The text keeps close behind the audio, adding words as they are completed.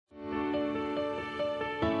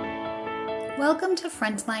Welcome to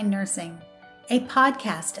Frontline Nursing, a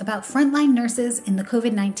podcast about frontline nurses in the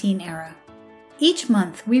COVID-19 era. Each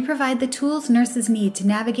month, we provide the tools nurses need to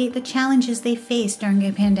navigate the challenges they face during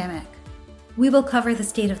a pandemic. We will cover the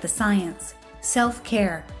state of the science,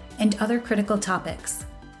 self-care, and other critical topics.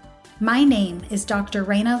 My name is Dr.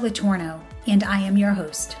 Reina Latorno, and I am your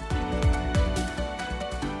host.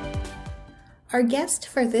 Our guest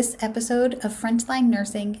for this episode of Frontline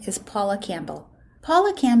Nursing is Paula Campbell.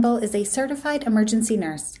 Paula Campbell is a certified emergency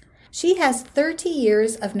nurse. She has 30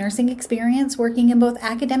 years of nursing experience working in both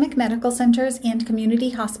academic medical centers and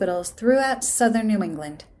community hospitals throughout southern New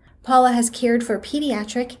England. Paula has cared for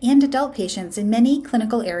pediatric and adult patients in many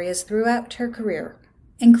clinical areas throughout her career,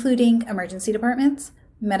 including emergency departments,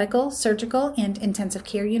 medical, surgical, and intensive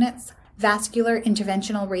care units, vascular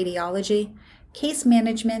interventional radiology, case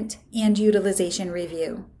management, and utilization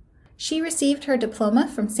review. She received her diploma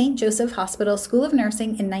from St. Joseph Hospital School of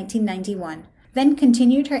Nursing in 1991, then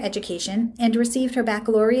continued her education and received her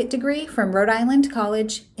baccalaureate degree from Rhode Island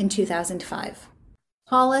College in 2005.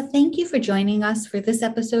 Paula, thank you for joining us for this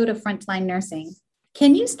episode of Frontline Nursing.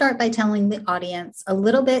 Can you start by telling the audience a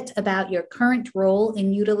little bit about your current role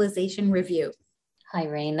in utilization review? Hi,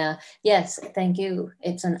 Reina. Yes, thank you.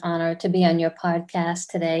 It's an honor to be on your podcast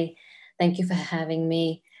today. Thank you for having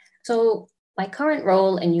me. So my current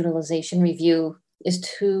role in utilization review is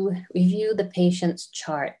to review the patient's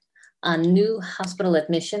chart on new hospital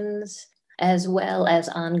admissions, as well as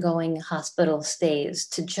ongoing hospital stays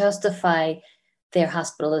to justify their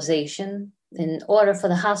hospitalization in order for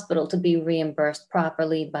the hospital to be reimbursed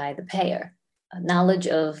properly by the payer. Knowledge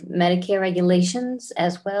of Medicare regulations,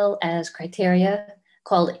 as well as criteria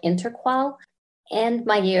called InterQual, and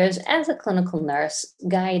my years as a clinical nurse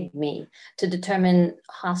guide me to determine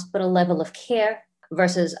hospital level of care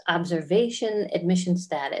versus observation admission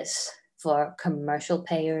status for commercial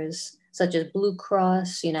payers such as Blue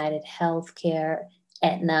Cross, United Healthcare,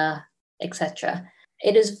 Aetna, etc.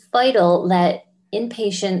 It is vital that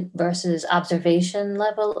inpatient versus observation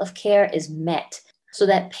level of care is met so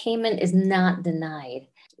that payment is not denied.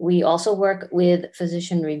 We also work with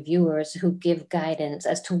physician reviewers who give guidance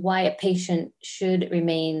as to why a patient should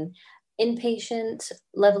remain inpatient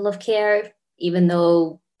level of care, even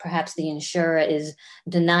though perhaps the insurer is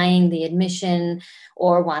denying the admission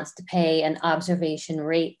or wants to pay an observation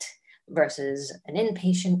rate versus an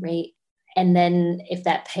inpatient rate. And then if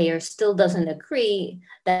that payer still doesn't agree,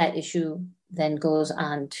 that issue then goes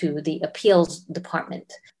on to the appeals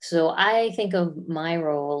department. So I think of my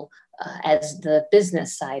role as the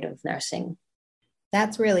business side of nursing.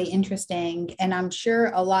 That's really interesting, and I'm sure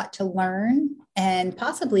a lot to learn and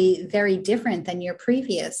possibly very different than your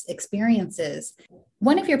previous experiences.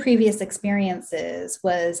 One of your previous experiences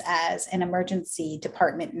was as an emergency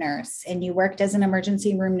department nurse, and you worked as an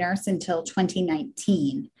emergency room nurse until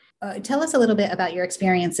 2019. Tell us a little bit about your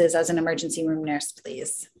experiences as an emergency room nurse,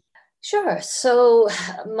 please. Sure. So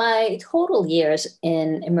my total years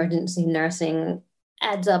in emergency nursing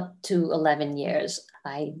adds up to 11 years.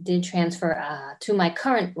 I did transfer to my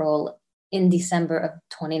current role in December of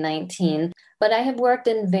 2019, but I have worked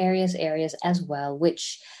in various areas as well,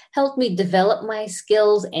 which helped me develop my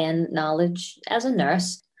skills and knowledge as a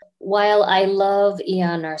nurse. While I love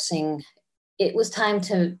ER nursing, it was time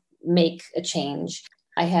to make a change.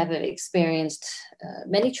 I have experienced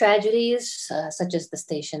many tragedies, such as the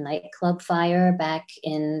Station nightclub fire back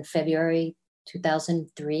in February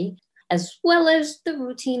 2003, as well as the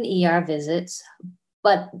routine ER visits.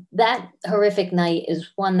 But that horrific night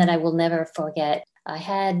is one that I will never forget. I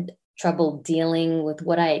had trouble dealing with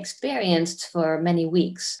what I experienced for many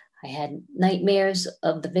weeks. I had nightmares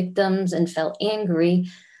of the victims and felt angry.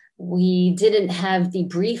 We didn't have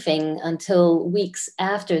debriefing until weeks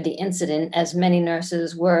after the incident, as many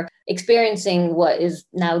nurses were experiencing what is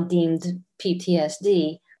now deemed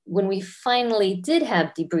PTSD. When we finally did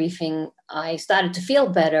have debriefing, I started to feel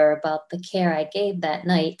better about the care I gave that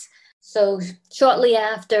night. So shortly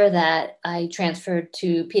after that, I transferred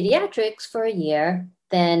to pediatrics for a year,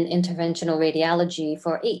 then interventional radiology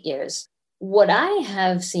for 8 years. What I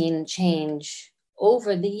have seen change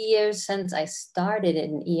over the years since I started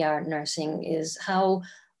in ER nursing is how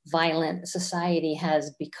violent society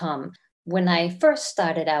has become. When I first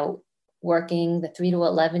started out working the 3 to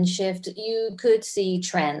 11 shift, you could see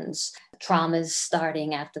trends, traumas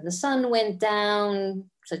starting after the sun went down,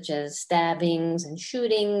 such as stabbings and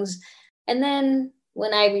shootings. And then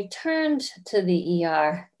when I returned to the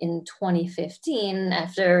ER in 2015,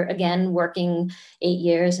 after again working 8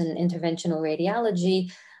 years in interventional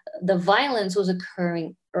radiology, the violence was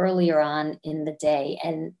occurring earlier on in the day.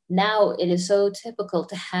 And now it is so typical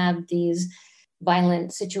to have these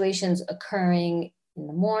violent situations occurring in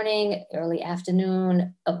the morning, early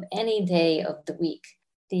afternoon of any day of the week.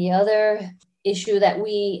 The other issue that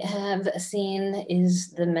we have seen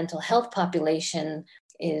is the mental health population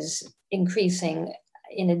is increasing.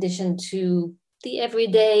 In addition to the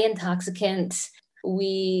everyday intoxicants,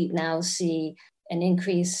 we now see an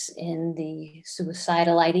increase in the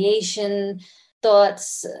suicidal ideation,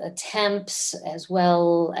 thoughts, attempts, as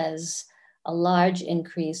well as a large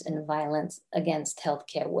increase in violence against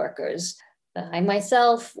healthcare workers. I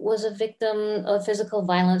myself was a victim of physical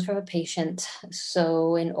violence from a patient.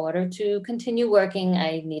 So in order to continue working,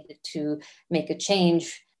 I needed to make a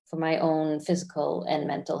change for my own physical and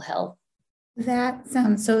mental health. That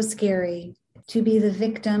sounds so scary, to be the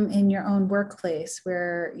victim in your own workplace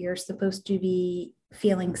where you're supposed to be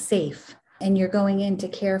feeling safe and you're going in to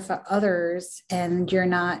care for others and you're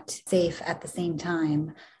not safe at the same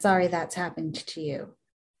time. Sorry that's happened to you.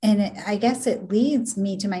 And I guess it leads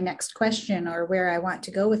me to my next question, or where I want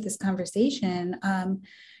to go with this conversation.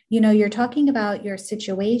 You're talking about your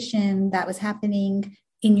situation that was happening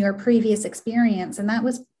in your previous experience, and that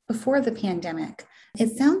was before the pandemic.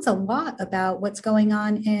 It sounds a lot about what's going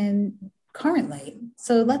on currently.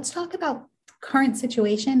 So let's talk about current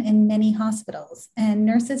situation in many hospitals, and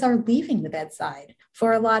nurses are leaving the bedside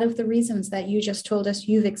for a lot of the reasons that you just told us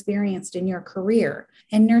you've experienced in your career.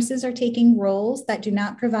 And nurses are taking roles that do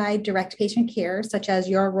not provide direct patient care, such as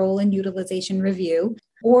your role in utilization review,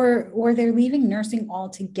 or they're leaving nursing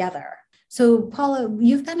altogether. So Paula,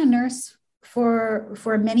 you've been a nurse for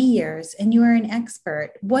many years and you are an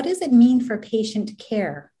expert. What does it mean for patient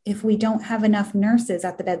care if we don't have enough nurses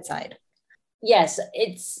at the bedside? Yes,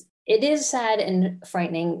 it is sad and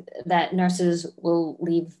frightening that nurses will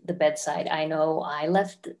leave the bedside. I know I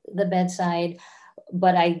left the bedside,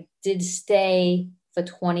 but I did stay for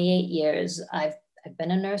 28 years. I've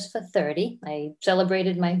been a nurse for 30. I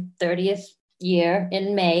celebrated my 30th year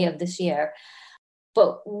in May of this year.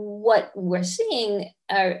 But what we're seeing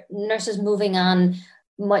are nurses moving on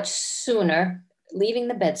much sooner, leaving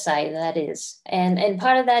the bedside, that is. And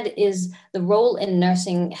part of that is the role in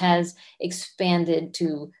nursing has expanded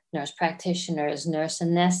to nurse practitioners, nurse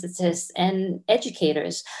anesthetists, and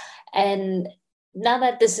educators. And now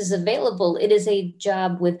that this is available, it is a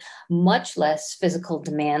job with much less physical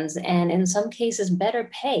demands and in some cases better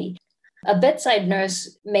pay. A bedside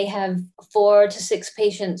nurse may have 4 to 6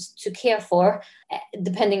 patients to care for,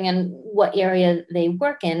 depending on what area they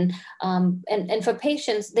work in. And for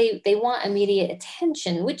patients, they want immediate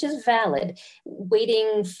attention, which is valid,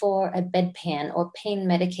 waiting for a bedpan or pain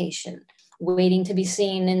medication, waiting to be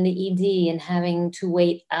seen in the ED and having to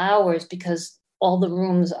wait hours because all the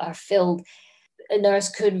rooms are filled. A nurse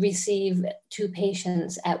could receive 2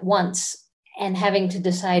 patients at once and having to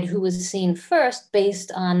decide who was seen first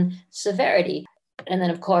based on severity. And then,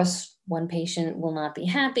 of course, one patient will not be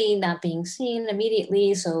happy not being seen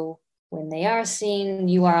immediately. So when they are seen,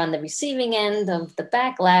 you are on the receiving end of the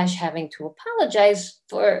backlash, having to apologize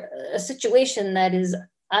for a situation that is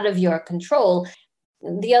out of your control.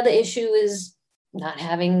 The other issue is not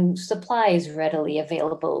having supplies readily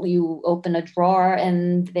available. You open a drawer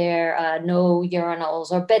and there are no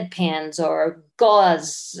urinals or bedpans or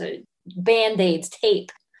gauze, Band-Aids,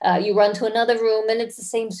 tape. You run to another room and it's the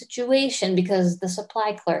same situation because the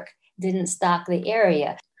supply clerk didn't stock the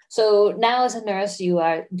area. So now as a nurse, you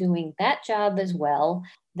are doing that job as well.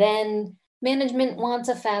 Then management wants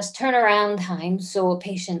a fast turnaround time. So a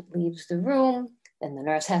patient leaves the room, then the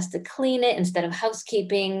nurse has to clean it instead of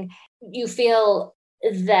housekeeping. You feel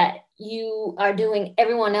that you are doing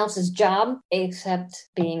everyone else's job except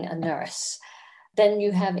being a nurse. Then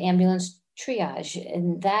you have ambulance triage.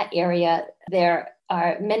 In that area, there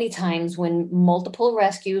are many times when multiple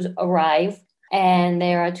rescues arrive and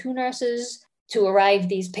there are 2 nurses to arrive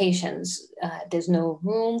these patients. There's no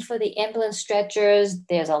room for the ambulance stretchers.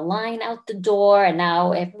 There's a line out the door and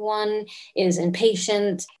now everyone is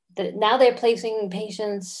impatient. Now they're placing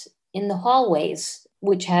patients in the hallways,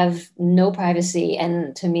 which have no privacy,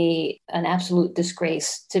 and to me, an absolute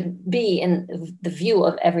disgrace to be in the view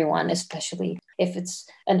of everyone, especially if it's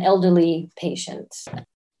an elderly patient.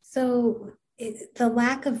 So the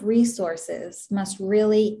lack of resources must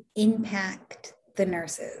really impact the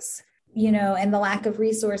nurses, and the lack of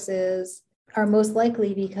resources are most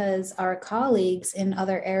likely because our colleagues in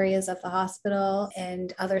other areas of the hospital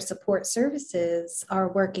and other support services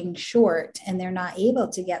are working short and they're not able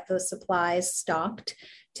to get those supplies stocked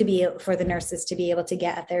for the nurses to be able to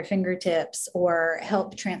get at their fingertips or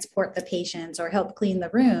help transport the patients or help clean the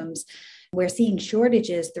rooms. We're seeing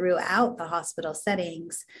shortages throughout the hospital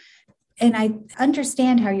settings. And I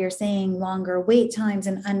understand how you're saying longer wait times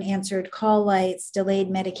and unanswered call lights, delayed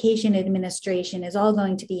medication administration is all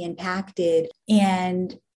going to be impacted.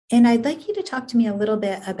 And I'd like you to talk to me a little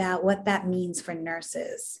bit about what that means for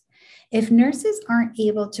nurses. If nurses aren't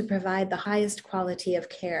able to provide the highest quality of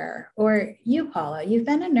care, or you, Paula, you've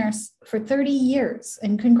been a nurse for 30 years,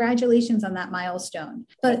 and congratulations on that milestone.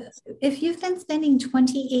 But if you've been spending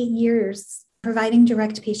 28 years providing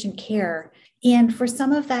direct patient care, and for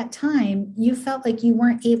some of that time, you felt like you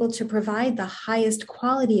weren't able to provide the highest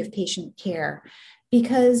quality of patient care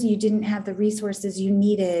because you didn't have the resources you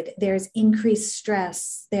needed, there's increased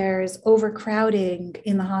stress, there's overcrowding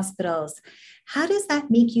in the hospitals. How does that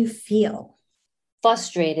make you feel?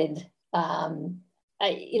 Frustrated. I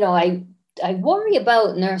worry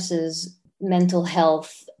about nurses' mental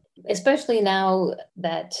health, especially now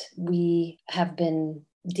that we have been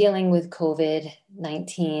dealing with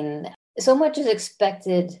COVID-19. So much is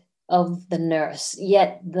expected of the nurse,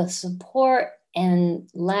 yet the support and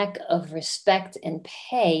lack of respect and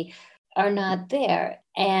pay are not there.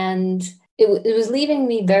 And it was leaving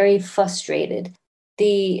me very frustrated.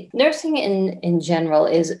 The nursing in general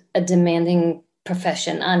is a demanding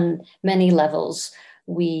profession on many levels.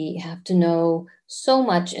 We have to know so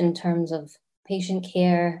much in terms of patient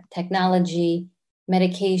care, technology,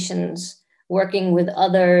 medications, working with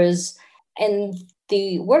others, and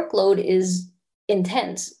the workload is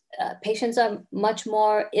intense. Patients are much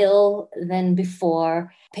more ill than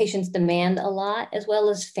before. Patients demand a lot, as well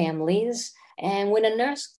as families. And when a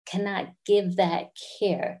nurse cannot give that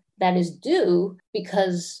care that is due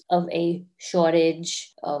because of a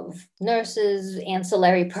shortage of nurses,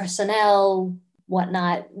 ancillary personnel,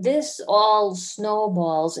 whatnot, this all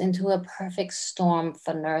snowballs into a perfect storm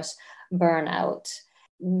for nurse burnout.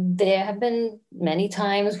 There have been many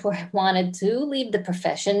times where I wanted to leave the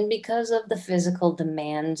profession because of the physical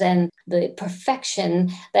demands and the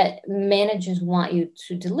perfection that managers want you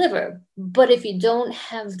to deliver. But if you don't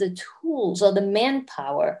have the tools or the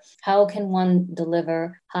manpower, how can one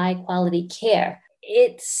deliver high quality care?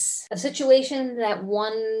 It's a situation that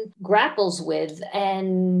one grapples with,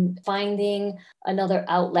 and finding another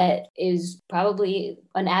outlet is probably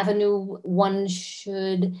an avenue one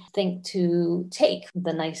should think to take.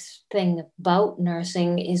 The nice thing about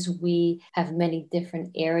nursing is we have many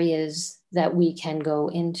different areas that we can go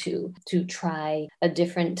into to try a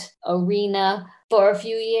different arena for a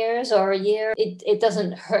few years or a year. It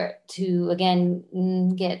doesn't hurt to,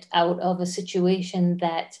 again, get out of a situation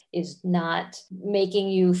that is not making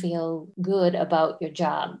you feel good about your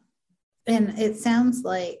job. And it sounds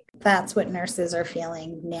like that's what nurses are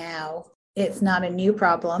feeling now. It's not a new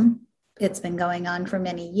problem. It's been going on for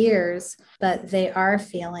many years, but they are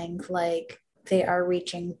feeling like they are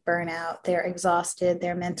reaching burnout. They're exhausted.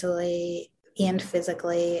 They're mentally and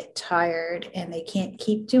physically tired, and they can't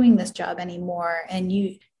keep doing this job anymore. And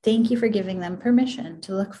thank you for giving them permission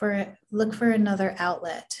to look for another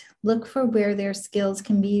outlet. Look for where their skills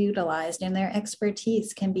can be utilized and their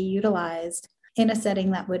expertise can be utilized in a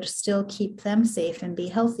setting that would still keep them safe and be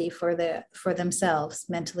healthy for themselves,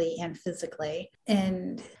 mentally and physically.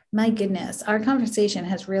 And my goodness, our conversation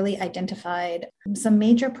has really identified some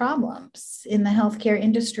major problems in the healthcare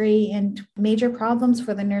industry and major problems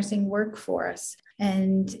for the nursing workforce.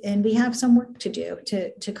 And we have some work to do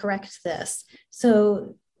to correct this.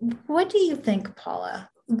 So what do you think, Paula?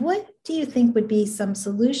 What do you think would be some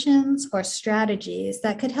solutions or strategies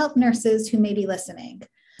that could help nurses who may be listening?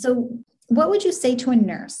 So what would you say to a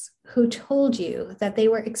nurse who told you that they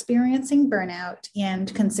were experiencing burnout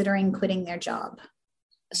and considering quitting their job?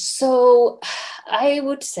 So I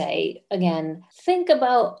would say, again, think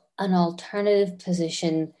about an alternative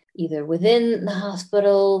position either within the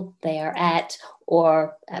hospital they are at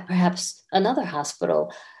or at perhaps another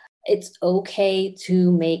hospital. It's okay to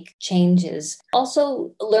make changes.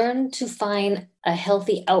 Also, learn to find a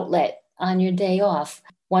healthy outlet on your day off.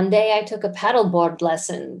 One day I took a paddleboard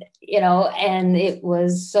lesson, and it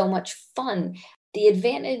was so much fun. The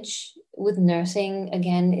advantage with nursing,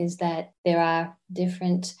 again, is that there are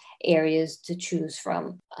different areas to choose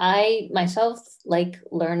from. I myself like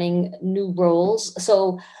learning new roles.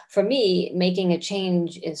 So for me, making a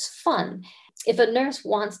change is fun. If a nurse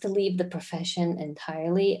wants to leave the profession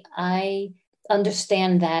entirely, I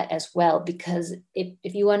understand that as well, because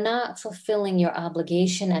if you are not fulfilling your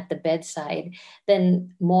obligation at the bedside,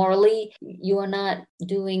 then morally you are not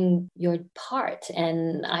doing your part.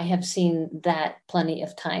 And I have seen that plenty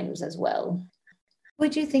of times as well.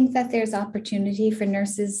 Would you think that there's opportunity for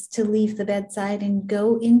nurses to leave the bedside and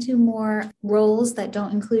go into more roles that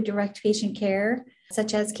don't include direct patient care?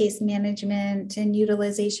 such as case management and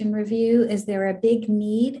utilization review? Is there a big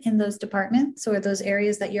need in those departments or those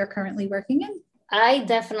areas that you're currently working in? I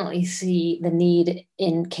definitely see the need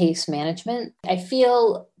in case management. I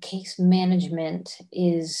feel case management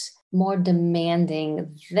is more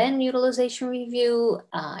demanding than utilization review.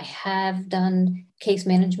 I have done case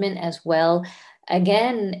management as well.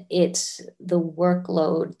 Again, it's the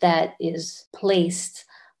workload that is placed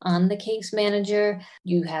on the case manager.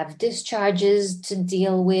 You have discharges to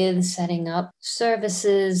deal with, setting up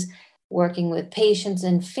services, working with patients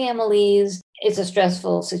and families. It's a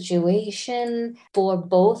stressful situation for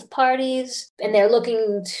both parties, and they're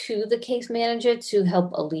looking to the case manager to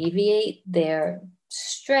help alleviate their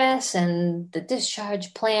stress and the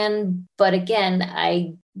discharge plan. But again,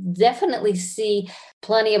 I definitely see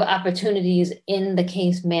plenty of opportunities in the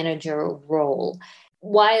case manager role.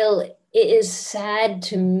 While it is sad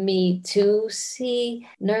to me to see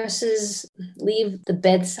nurses leave the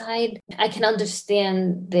bedside, I can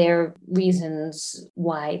understand their reasons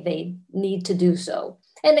why they need to do so.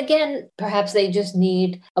 And again, perhaps they just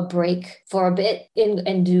need a break for a bit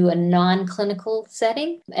and do a non-clinical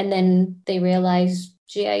setting. And then they realize,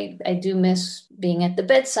 gee, I do miss being at the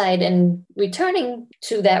bedside, and returning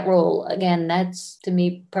to that role. Again, that's to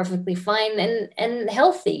me perfectly fine and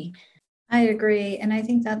healthy. I agree. And I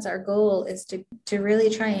think that's our goal, is to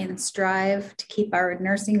really try and strive to keep our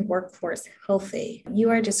nursing workforce healthy.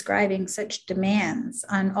 You are describing such demands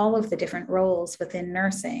on all of the different roles within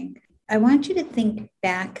nursing. I want you to think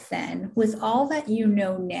back then, with all that you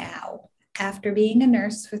know now, after being a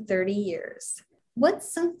nurse for 30 years,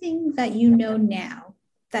 what's something that you know now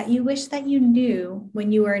that you wish that you knew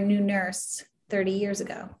when you were a new nurse 30 years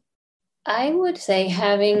ago? I would say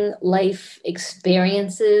having life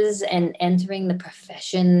experiences and entering the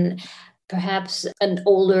profession, perhaps an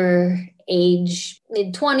older age,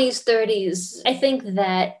 mid-20s, 30s. I think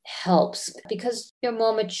that helps because you're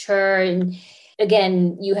more mature, and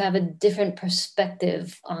again, you have a different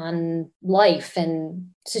perspective on life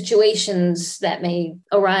and situations that may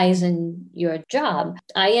arise in your job.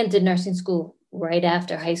 I entered nursing school right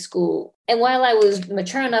after high school. And while I was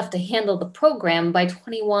mature enough to handle the program, by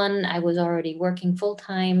 21, I was already working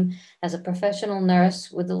full-time as a professional nurse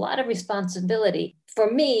with a lot of responsibility. For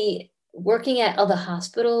me, working at other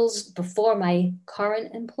hospitals before my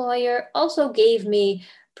current employer also gave me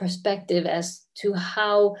perspective as to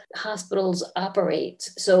how hospitals operate.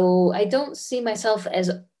 So I don't see myself as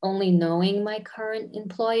only knowing my current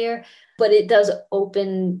employer, but it does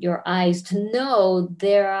open your eyes to know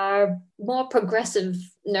there are more progressive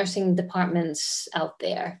nursing departments out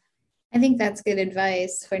there. I think that's good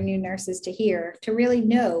advice for new nurses to hear, to really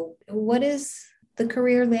know, what does the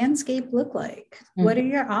career landscape look like? Mm-hmm. What are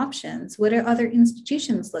your options? What do other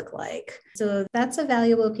institutions look like? So that's a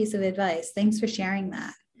valuable piece of advice. Thanks for sharing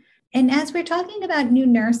that. And as we're talking about new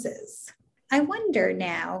nurses, I wonder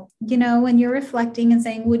now, when you're reflecting and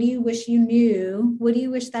saying, what do you wish you knew? What do you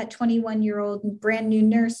wish that 21-year-old brand new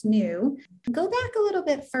nurse knew? Go back a little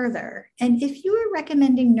bit further. And if you were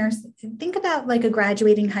recommending nurses, think about like a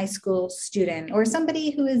graduating high school student or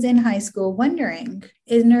somebody who is in high school wondering,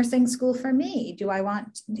 is nursing school for me?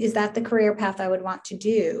 Is that the career path I would want to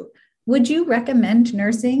do? Would you recommend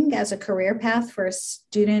nursing as a career path for a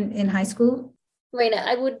student in high school? Raina,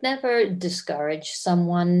 I would never discourage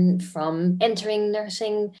someone from entering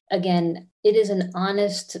nursing. Again, it is an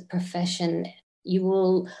honest profession. You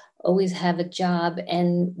will always have a job,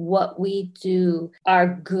 and what we do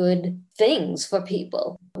are good things for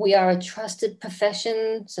people. We are a trusted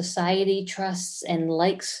profession. Society trusts and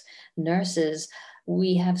likes nurses.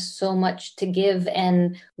 We have so much to give,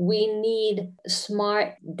 and we need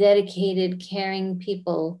smart, dedicated, caring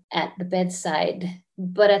people at the bedside.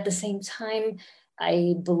 But at the same time,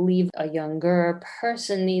 I believe a younger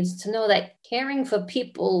person needs to know that caring for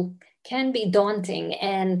people can be daunting,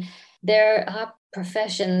 and there are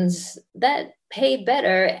professions that pay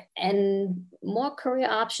better, and more career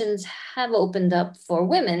options have opened up for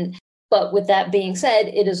women. But with that being said,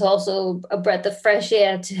 it is also a breath of fresh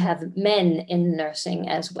air to have men in nursing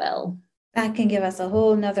as well. That can give us a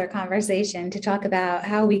whole nother conversation to talk about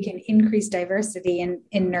how we can increase diversity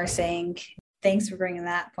in nursing. Thanks for bringing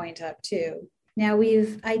that point up too. Now,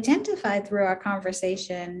 we've identified through our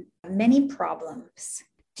conversation many problems.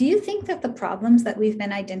 Do you think that the problems that we've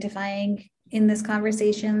been identifying in this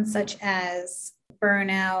conversation, such as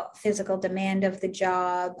burnout, physical demand of the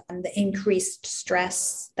job, the increased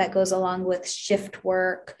stress that goes along with shift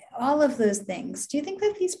work, all of those things, do you think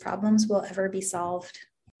that these problems will ever be solved?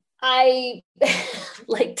 I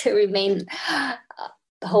like to remain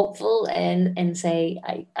hopeful and say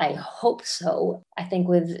I hope so. I think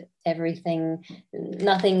with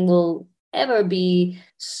nothing will ever be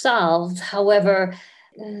solved. However,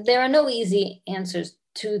 there are no easy answers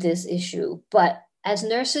to this issue, but as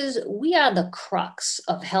nurses, we are the crux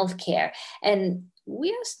of healthcare, and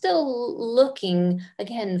we are still looking,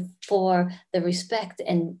 again, for the respect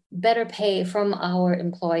and better pay from our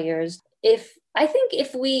employers. I think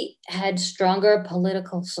if we had stronger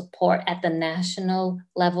political support at the national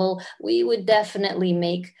level, we would definitely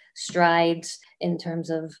make strides in terms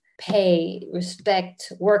of pay,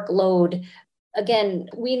 respect, workload. Again,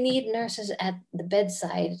 we need nurses at the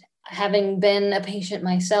bedside. Having been a patient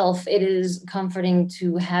myself, it is comforting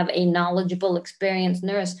to have a knowledgeable, experienced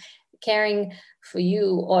nurse caring for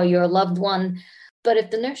you or your loved one. But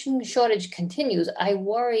if the nursing shortage continues, I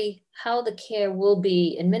worry how the care will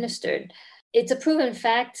be administered. It's a proven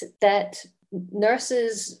fact that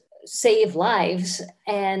nurses save lives,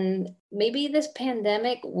 and maybe this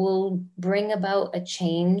pandemic will bring about a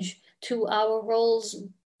change to our roles,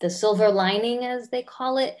 the silver lining, as they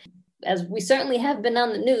call it. As we certainly have been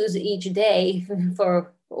on the news each day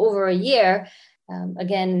for over a year,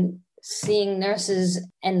 again, seeing nurses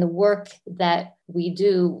and the work that we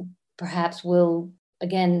do perhaps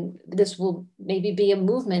this will maybe be a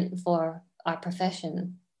movement for our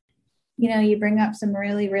profession. You bring up some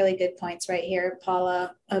really, really good points right here,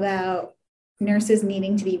 Paula, about nurses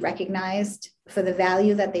needing to be recognized for the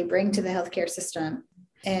value that they bring to the healthcare system.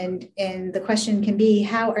 And the question can be,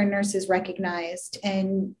 how are nurses recognized?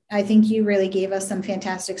 And I think you really gave us some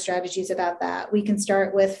fantastic strategies about that. We can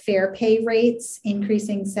start with fair pay rates,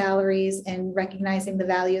 increasing salaries, and recognizing the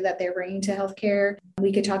value that they're bringing to healthcare.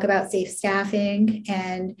 We could talk about safe staffing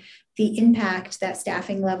and the impact that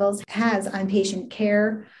staffing levels has on patient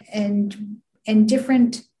care, and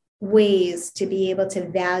different ways to be able to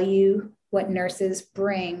value what nurses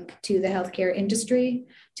bring to the healthcare industry,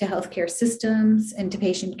 to healthcare systems, and to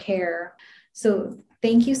patient care. So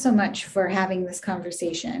thank you so much for having this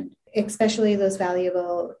conversation, especially those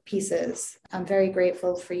valuable pieces. I'm very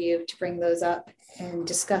grateful for you to bring those up and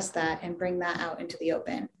discuss that and bring that out into the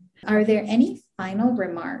open. Are there any final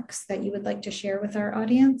remarks that you would like to share with our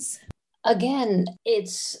audience? Again,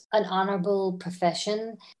 it's an honorable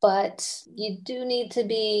profession, but you do need to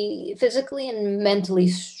be physically and mentally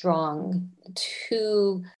strong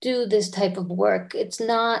to do this type of work. It's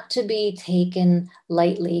not to be taken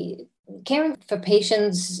lightly. Caring for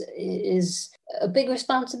patients is a big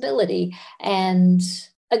responsibility. And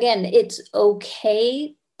again, it's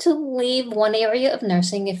okay to leave one area of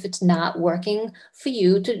nursing if it's not working for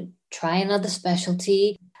you, to try another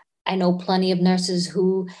specialty. I know plenty of nurses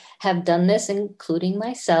who have done this, including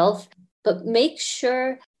myself, but make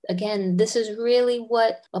sure, again, this is really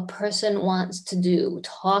what a person wants to do.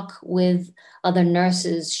 Talk with other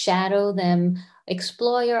nurses, shadow them,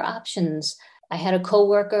 explore your options. I had a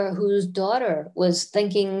coworker whose daughter was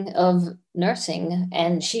thinking of nursing,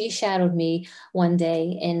 and she shadowed me one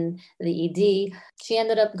day in the ED. She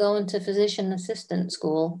ended up going to physician assistant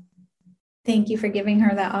school. Thank you for giving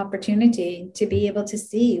her that opportunity to be able to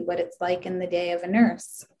see what it's like in the day of a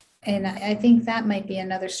nurse. And I think that might be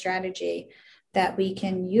another strategy that we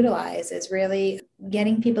can utilize, is really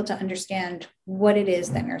getting people to understand what it is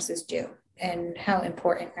that nurses do and how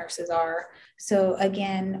important nurses are. So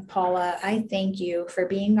again, Paula, I thank you for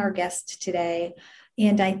being our guest today.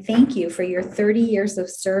 And I thank you for your 30 years of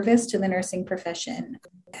service to the nursing profession.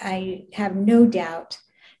 I have no doubt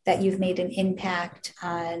that you've made an impact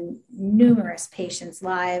on numerous patients'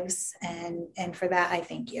 lives. And for that, I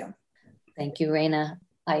thank you. Thank you, Raina.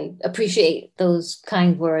 I appreciate those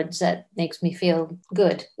kind words. That makes me feel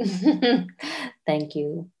good. Thank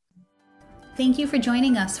you. Thank you for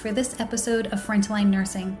joining us for this episode of Frontline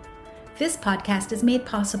Nursing. This podcast is made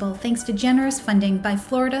possible thanks to generous funding by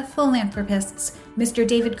Florida philanthropists Mr.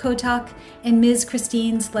 David Kotok and Ms.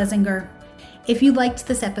 Christine Slesinger. If you liked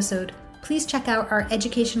this episode, please check out our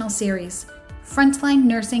educational series, Frontline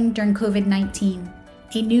Nursing During COVID-19,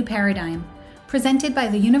 A New Paradigm, presented by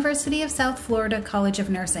the University of South Florida College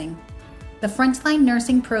of Nursing. The Frontline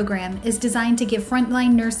Nursing program is designed to give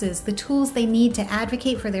frontline nurses the tools they need to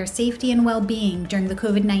advocate for their safety and well-being during the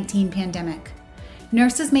COVID-19 pandemic.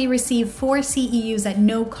 Nurses may receive 4 CEUs at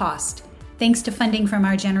no cost, thanks to funding from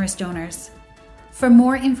our generous donors. For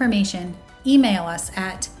more information, email us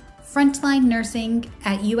at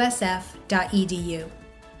frontlinenursing@usf.edu.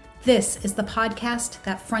 This is the podcast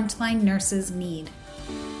that frontline nurses need.